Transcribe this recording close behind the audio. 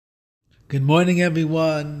Good morning,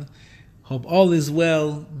 everyone. Hope all is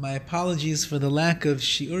well. My apologies for the lack of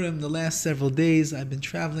shiurim the last several days. I've been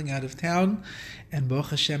traveling out of town, and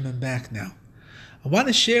Baruch Hashem, I'm back now. I want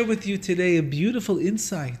to share with you today a beautiful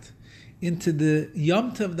insight into the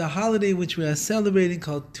Yom Tov, the holiday which we are celebrating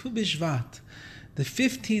called Tu Bishvat, the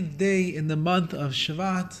 15th day in the month of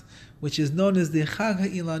Shevat, which is known as the Chag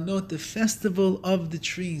HaIlanot, the festival of the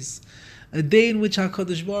trees. A day in which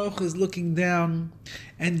HaKadosh Baruch Hu is looking down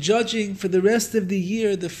and judging for the rest of the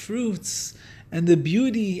year the fruits and the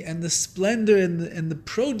beauty and the splendor and the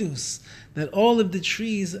produce that all of the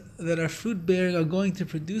trees that are fruit-bearing are going to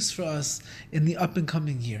produce for us in the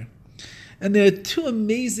up-and-coming year. And there are two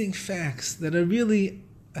amazing facts that are really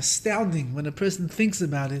astounding when a person thinks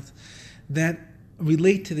about it that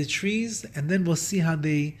relate to the trees, and then we'll see how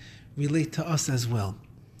they relate to us as well.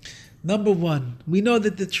 Number one, we know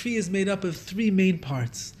that the tree is made up of three main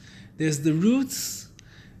parts. There's the roots,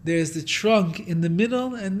 there's the trunk in the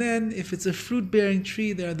middle, and then if it's a fruit-bearing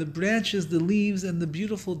tree, there are the branches, the leaves, and the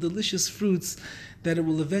beautiful, delicious fruits that it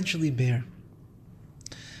will eventually bear.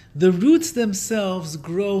 The roots themselves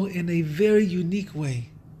grow in a very unique way.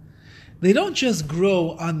 They don't just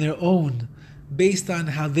grow on their own based on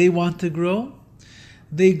how they want to grow.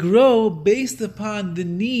 They grow based upon the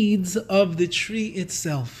needs of the tree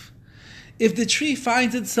itself. If the tree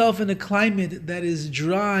finds itself in a climate that is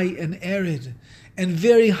dry and arid and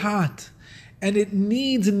very hot, and it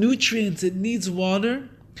needs nutrients, it needs water,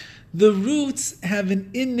 the roots have an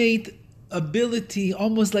innate ability,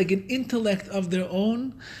 almost like an intellect of their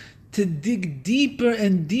own, to dig deeper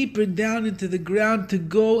and deeper down into the ground to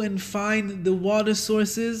go and find the water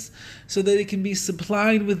sources so that it can be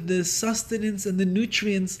supplied with the sustenance and the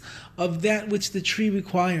nutrients of that which the tree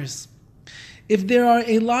requires. If there are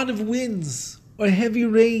a lot of winds or heavy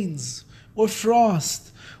rains or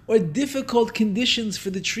frost or difficult conditions for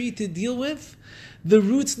the tree to deal with, the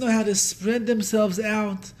roots know how to spread themselves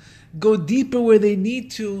out, go deeper where they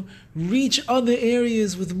need to, reach other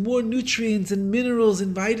areas with more nutrients and minerals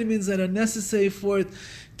and vitamins that are necessary for it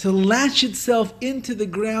to latch itself into the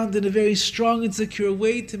ground in a very strong and secure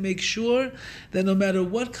way to make sure that no matter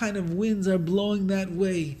what kind of winds are blowing that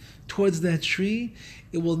way towards that tree,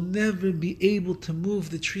 it will never be able to move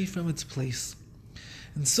the tree from its place.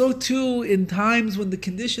 And so too, in times when the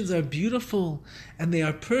conditions are beautiful and they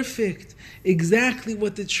are perfect, exactly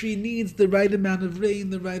what the tree needs, the right amount of rain,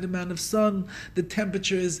 the right amount of sun, the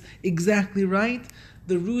temperature is exactly right,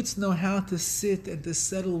 the roots know how to sit and to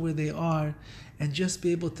settle where they are and just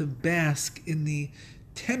be able to bask in the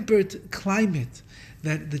tempered climate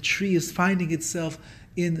that the tree is finding itself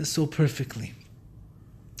in so perfectly.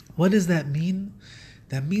 What does that mean?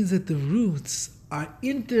 That means that the roots are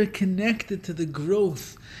interconnected to the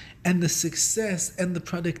growth and the success and the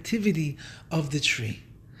productivity of the tree.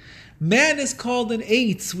 Man is called an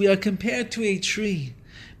eitz. We are compared to a tree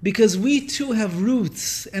because we too have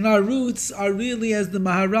roots, and our roots are really, as the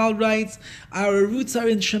Maharal writes, our roots are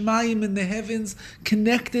in Shemayim, in the heavens,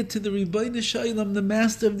 connected to the Ribbono Shel Olam, the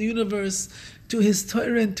Master of the universe, to his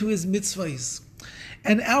Torah and to his mitzvahs.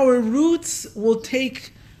 And our roots will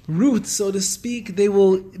take roots, so to speak. They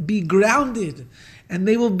will be grounded and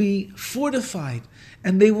they will be fortified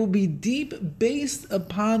and they will be deep based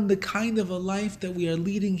upon the kind of a life that we are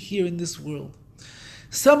leading here in this world.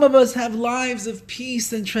 Some of us have lives of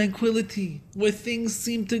peace and tranquility where things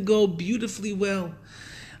seem to go beautifully well.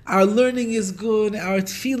 Our learning is good, our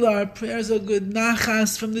tefillah, our prayers are good.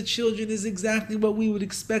 Nachas from the children is exactly what we would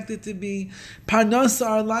expect it to be. Parnasa,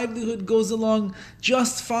 our livelihood, goes along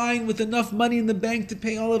just fine with enough money in the bank to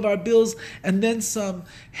pay all of our bills and then some.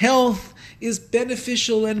 Health is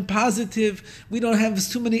beneficial and positive. We don't have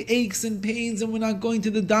too many aches and pains and we're not going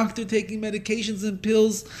to the doctor taking medications and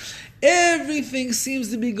pills. Everything seems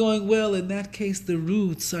to be going well. In that case, the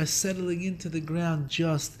roots are settling into the ground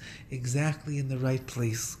just exactly in the right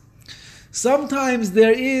place. Sometimes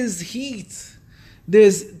there is heat,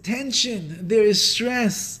 there's tension, there is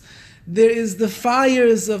stress, there is the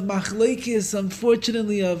fires of machlekes,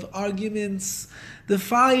 unfortunately, of arguments, the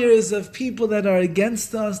fires of people that are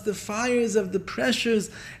against us, the fires of the pressures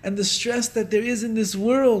and the stress that there is in this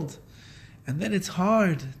world. And then it's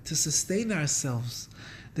hard to sustain ourselves.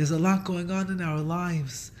 There's a lot going on in our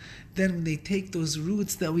lives. Then when they take those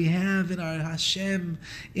roots that we have in our Hashem,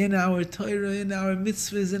 in our Torah, in our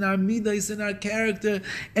mitzvahs, in our midas, in our character,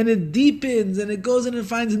 and it deepens and it goes in and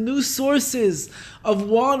finds new sources of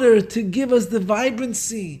water to give us the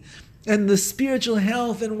vibrancy and the spiritual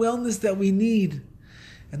health and wellness that we need.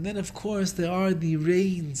 And then of course there are the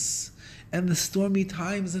rains and the stormy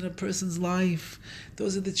times in a person's life.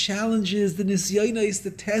 Those are the challenges, the nisyonos,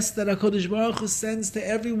 the tests that HaKadosh Baruch Hu sends to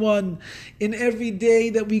everyone in every day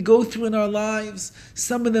that we go through in our lives,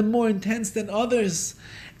 some of them more intense than others.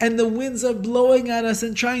 And the winds are blowing at us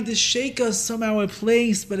and trying to shake us from our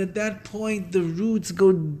place. But at that point, the roots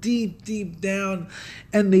go deep, deep down,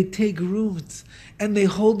 and they take root, and they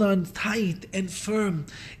hold on tight and firm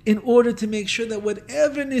in order to make sure that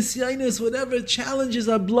whatever nisyanos, whatever challenges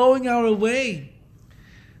are blowing our way,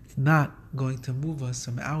 it's not going to move us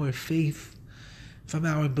from our faith, from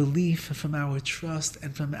our belief, from our trust,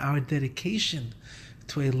 and from our dedication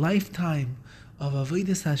to a lifetime of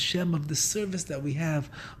avodas Hashem, of the service that we have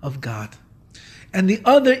of God. And the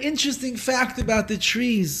other interesting fact about the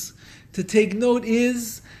trees to take note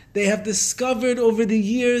is they have discovered over the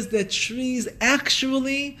years that trees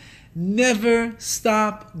actually never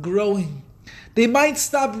stop growing. They might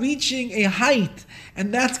stop reaching a height,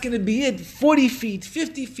 and that's going to be it, 40 feet,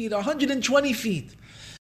 50 feet, 120 feet.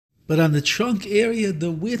 But on the trunk area,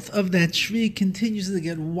 the width of that tree continues to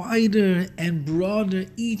get wider and broader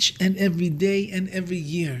each and every day and every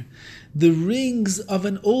year. The rings of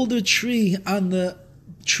an older tree on the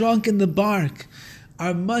trunk and the bark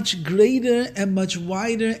are much greater and much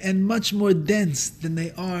wider and much more dense than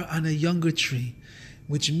they are on a younger tree,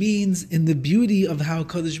 which means in the beauty of how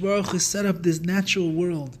Kadosh Baruch Hu set up this natural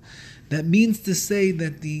world, that means to say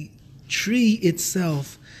that the tree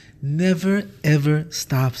itself never ever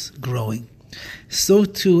stops growing. So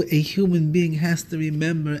too a human being has to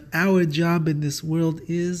remember our job in this world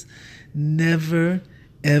is never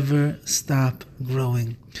ever stop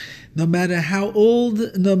growing. No matter how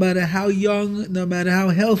old, no matter how young, no matter how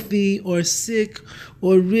healthy or sick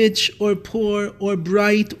or rich or poor or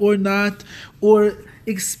bright or not, or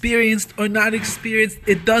experienced or not experienced,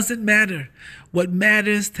 it doesn't matter. What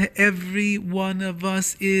matters to every one of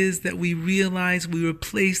us is that we realize we were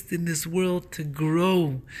placed in this world to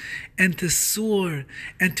grow and to soar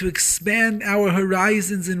and to expand our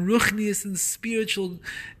horizons in ruchnius and spiritual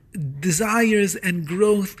desires and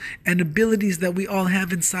growth and abilities that we all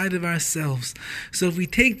have inside of ourselves. So if we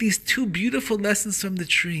take these two beautiful lessons from the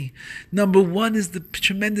tree, number one is the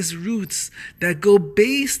tremendous roots that go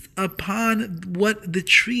based upon what the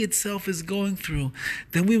tree itself is going through,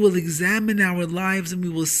 then we will examine our lives and we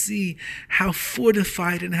will see how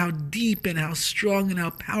fortified and how deep and how strong and how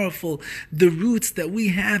powerful the roots that we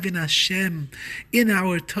have in Hashem, in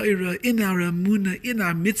our Torah, in our Emunah, in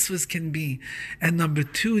our mitzvahs can be. And number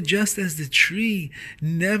two, just as the tree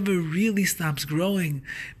never really stops growing,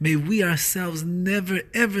 may we ourselves never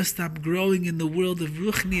ever stop growing in the world of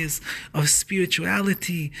ruchnius, of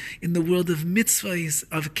spirituality, in the world of mitzvahs,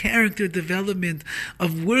 of character development,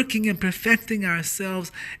 of working and perfecting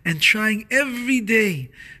ourselves and trying every day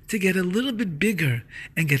to get a little bit bigger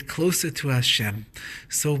and get closer to Hashem.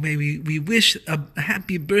 So may we wish a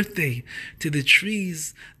happy birthday to the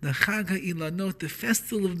trees, the Chag HaIlanot, the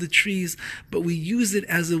festival of the trees, but we use it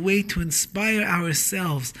as a way to inspire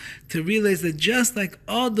ourselves to realize that just like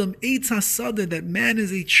Adam, Eitz HaSadah, that man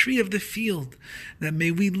is a tree of the field, that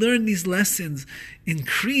may we learn these lessons,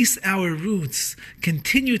 increase our roots,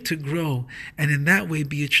 continue to grow, and in that way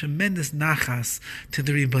be a tremendous nachas to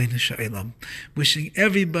the Ribbono Shel Olam. Wishing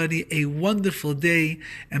everybody a wonderful day,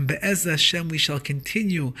 and Be'ez Hashem we shall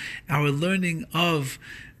continue our learning of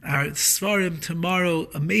our Svarim tomorrow,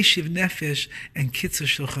 a Meshiv Nefesh and Kitzur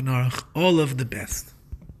Shulchan Aruch. All of the best.